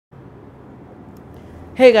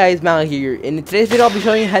Hey guys, Mal here. In today's video, I'll be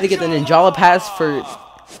showing you how to get the Ninjala Pass for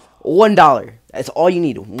 $1. That's all you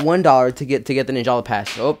need, $1 to get the Ninjala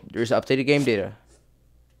Pass. Oh, there's updated game data.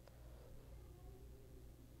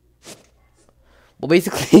 Well,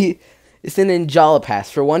 basically, it's the Ninjala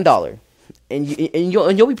Pass for $1, and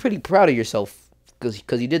you'll be pretty proud of yourself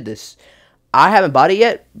because you did this. I haven't bought it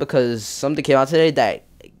yet because something came out today that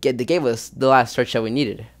they gave us the last stretch that we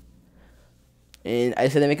needed, and I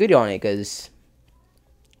said to make a video on it because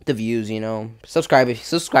the views, you know. Subscribe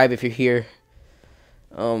if you're here.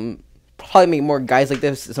 Probably make more guys like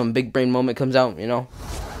this. Some big brain moment comes out, you know.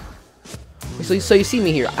 So you see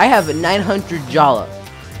me here. I have 900 Jala.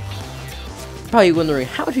 Probably wondering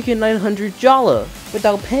how did you get 900 Jala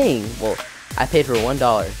without paying? Well, I paid for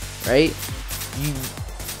 $1, right?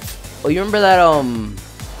 You remember that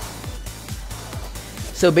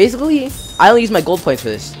So basically, I only use my gold points for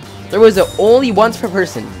this. There was only once per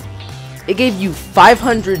person. It gave you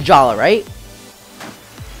 500 Jala, right?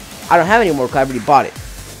 I don't have any more because I already bought it.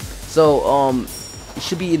 So, it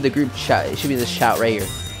should be in the group chat. It should be in this chat right here.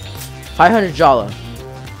 500 Jala.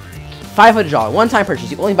 500 Jala. One time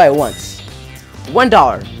purchase. You can only buy it once.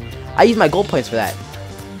 $1. I use my gold points for that.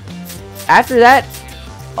 After that,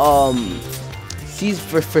 for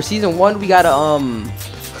season 1, we got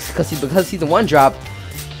because season 1 dropped,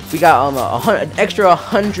 we got an extra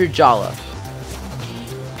 100 Jala.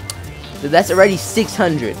 So that's already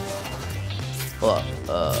 600. Hold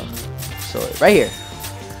up. So right here,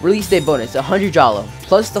 release date bonus, 100 Jala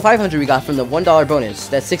plus the 500 we got from the $1 bonus.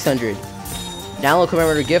 That's 600. Download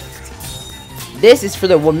commemorative gift. This is for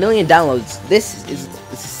the 1 million downloads. This is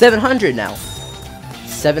 700 now.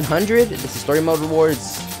 700. This is story mode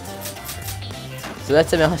rewards. So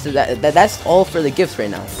that's 700. That's all for the gifts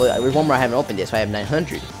right now. But there's one more I haven't opened yet, so I have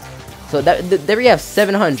 900. So there we have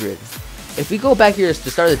 700. If we go back here to the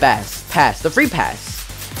start of the pass, the free pass,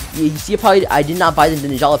 you see probably I did not buy the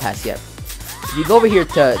Ninjala Pass yet. If you go over here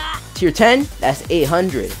to tier 10, that's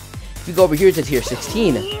 800. If you go over here to tier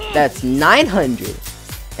 16, that's 900.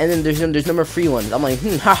 And then there's no more free ones. I'm like,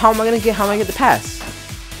 how am I gonna get the pass?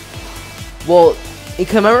 Well, in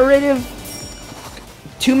commemorative,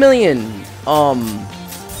 2 million.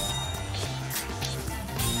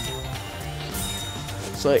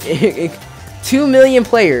 So 2 million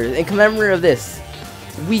players in commemorative of this.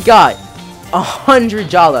 We got 100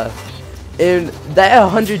 Jala, and that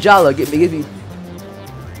 100 Jala gives me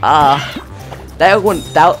that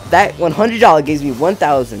 100 Jala gives me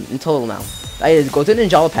 1,000 in total now. I just go to the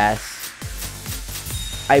Ninjala Pass.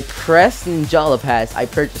 I press Ninjala Pass. I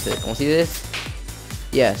purchase it. Want to see this?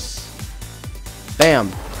 Yes.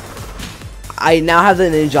 Bam. I now have the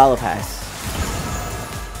Ninjala Pass.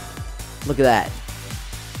 Look at that.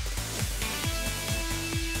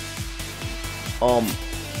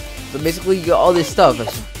 So basically you got all this stuff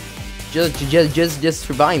just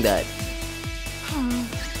for buying that.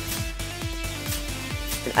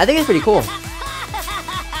 And I think it's pretty cool.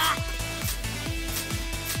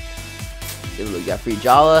 See, look, you got free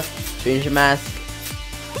Jala, Stranger Mask.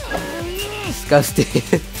 Disgusting.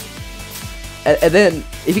 and then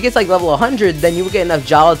if he gets like level 100, then you will get enough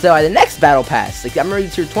Jala to buy the next battle pass. Like I'm already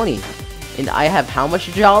tier 20, and I have how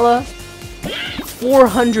much Jala?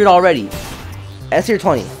 400 already. That's tier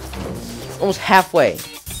 20. Almost halfway.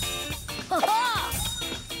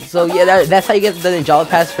 So yeah, that's how you get the Ninjala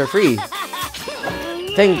Pass for free.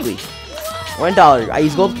 Technically, $1. I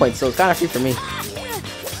use gold points, so it's kind of free for me.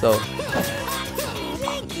 So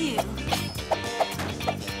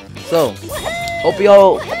hope you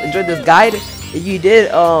all enjoyed this guide. If you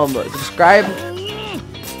did, subscribe,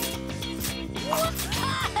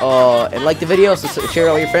 and like the video. So share it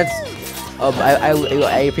with all your friends.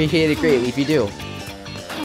 I appreciate it greatly if you do.